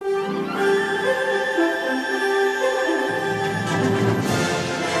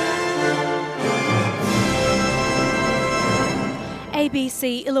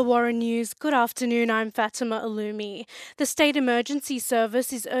ABC Illawarra News. Good afternoon, I'm Fatima Alumi. The State Emergency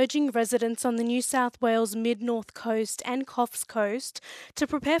Service is urging residents on the New South Wales mid-north coast and Coffs Coast to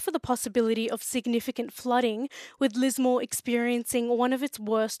prepare for the possibility of significant flooding, with Lismore experiencing one of its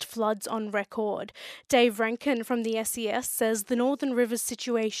worst floods on record. Dave Rankin from the SES says the Northern Rivers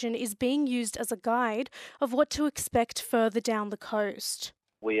situation is being used as a guide of what to expect further down the coast.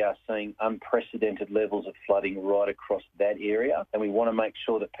 We are seeing unprecedented levels of flooding right across that area, and we want to make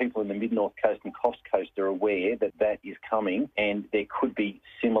sure that people in the mid-north coast and Coffs Coast are aware that that is coming, and there could be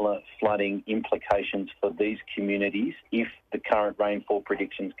similar flooding implications for these communities if the current rainfall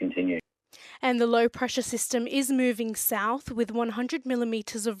predictions continue. And the low pressure system is moving south, with 100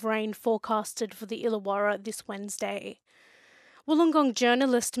 millimetres of rain forecasted for the Illawarra this Wednesday. Wollongong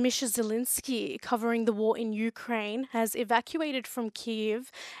journalist Misha Zielinski, covering the war in Ukraine, has evacuated from Kyiv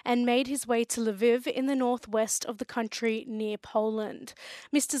and made his way to Lviv in the northwest of the country near Poland.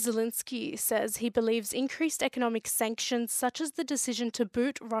 Mr. Zielinski says he believes increased economic sanctions, such as the decision to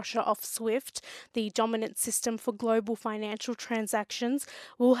boot Russia off SWIFT, the dominant system for global financial transactions,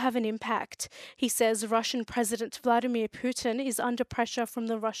 will have an impact. He says Russian President Vladimir Putin is under pressure from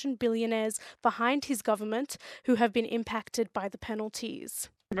the Russian billionaires behind his government, who have been impacted by the penalties.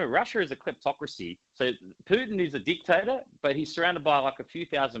 Remember, Russia is a kleptocracy. So Putin is a dictator, but he's surrounded by like a few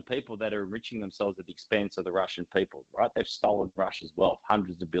thousand people that are enriching themselves at the expense of the Russian people, right? They've stolen Russia's wealth,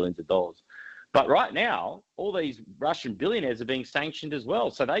 hundreds of billions of dollars. But right now, all these Russian billionaires are being sanctioned as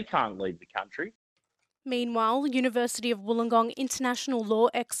well, so they can't leave the country. Meanwhile, University of Wollongong international law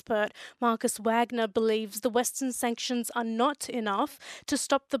expert Marcus Wagner believes the Western sanctions are not enough to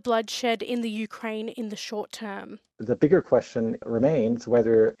stop the bloodshed in the Ukraine in the short term. The bigger question remains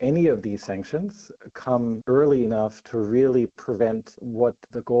whether any of these sanctions come early enough to really prevent what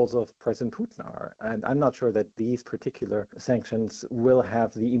the goals of President Putin are. And I'm not sure that these particular sanctions will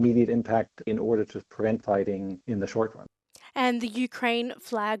have the immediate impact in order to prevent fighting in the short run. And the Ukraine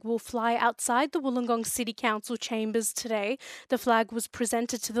flag will fly outside the Wollongong City Council chambers today. The flag was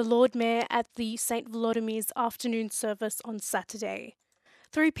presented to the Lord Mayor at the St. Volodymir's afternoon service on Saturday.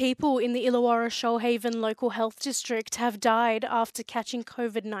 3 people in the Illawarra Shoalhaven local health district have died after catching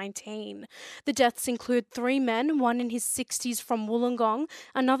COVID-19. The deaths include 3 men, one in his 60s from Wollongong,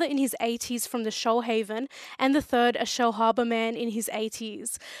 another in his 80s from the Shoalhaven, and the third a Shell Harbour man in his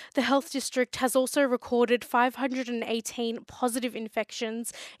 80s. The health district has also recorded 518 positive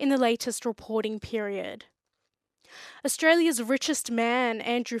infections in the latest reporting period. Australia's richest man,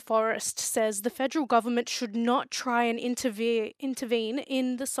 Andrew Forrest, says the federal government should not try and intervene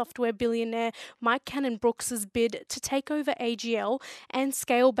in the software billionaire Mike Cannon-Brookes' bid to take over AGL and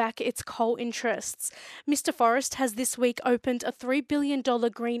scale back its coal interests. Mr. Forrest has this week opened a $3 billion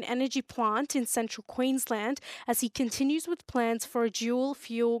green energy plant in central Queensland as he continues with plans for a dual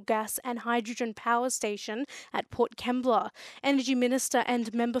fuel, gas and hydrogen power station at Port Kembla. Energy Minister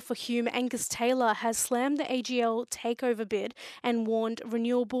and member for Hume Angus Taylor has slammed the AGL takeover bid and warned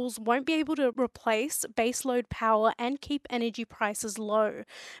renewables won't be able to replace baseload power and keep energy prices low.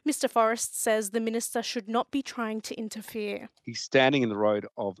 Mr. Forrest says the minister should not be trying to interfere. He's standing in the road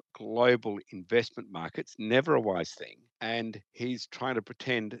of global investment markets, never a wise thing. And he's trying to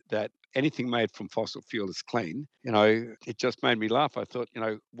pretend that anything made from fossil fuel is clean. It just made me laugh. I thought,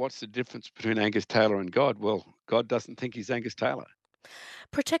 what's the difference between Angus Taylor and God? Well, God doesn't think he's Angus Taylor.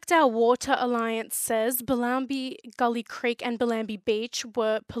 Protect Our Water Alliance says Bellambi Gully Creek and Bellambi Beach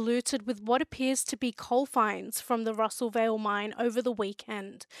were polluted with what appears to be coal fines from the Russell Vale mine over the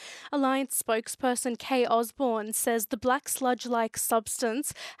weekend. Alliance spokesperson Kay Osborne says the black sludge-like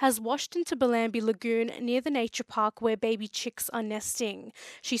substance has washed into Bellambi Lagoon near the nature park where baby chicks are nesting.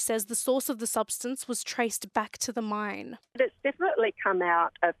 She says the source of the substance was traced back to the mine. It's definitely come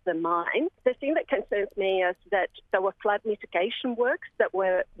out of the mine. The thing that concerns me is that there were flood mitigation works that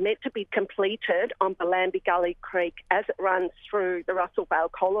were meant to be completed on Bellambi Gully Creek as it runs through the Russell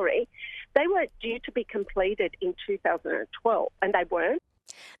Vale Colliery. They were due to be completed in 2012 and they weren't.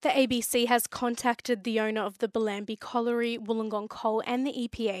 The ABC has contacted the owner of the Bellambi Colliery, Wollongong Coal and the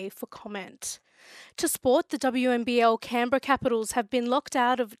EPA for comment. To sport, the WNBL Canberra Capitals have been locked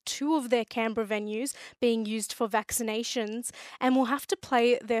out of 2 of their Canberra venues being used for vaccinations and will have to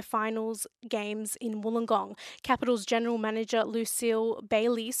play their finals games in Wollongong. Capitals General Manager Lucille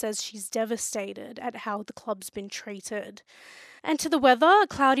Bailey says she's devastated at how the club's been treated. And to the weather,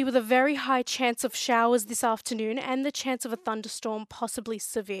 cloudy with a very high chance of showers this afternoon and the chance of a thunderstorm, possibly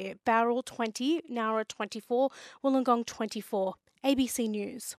severe. Bowral 20, Nowra 24, Wollongong 24. ABC News.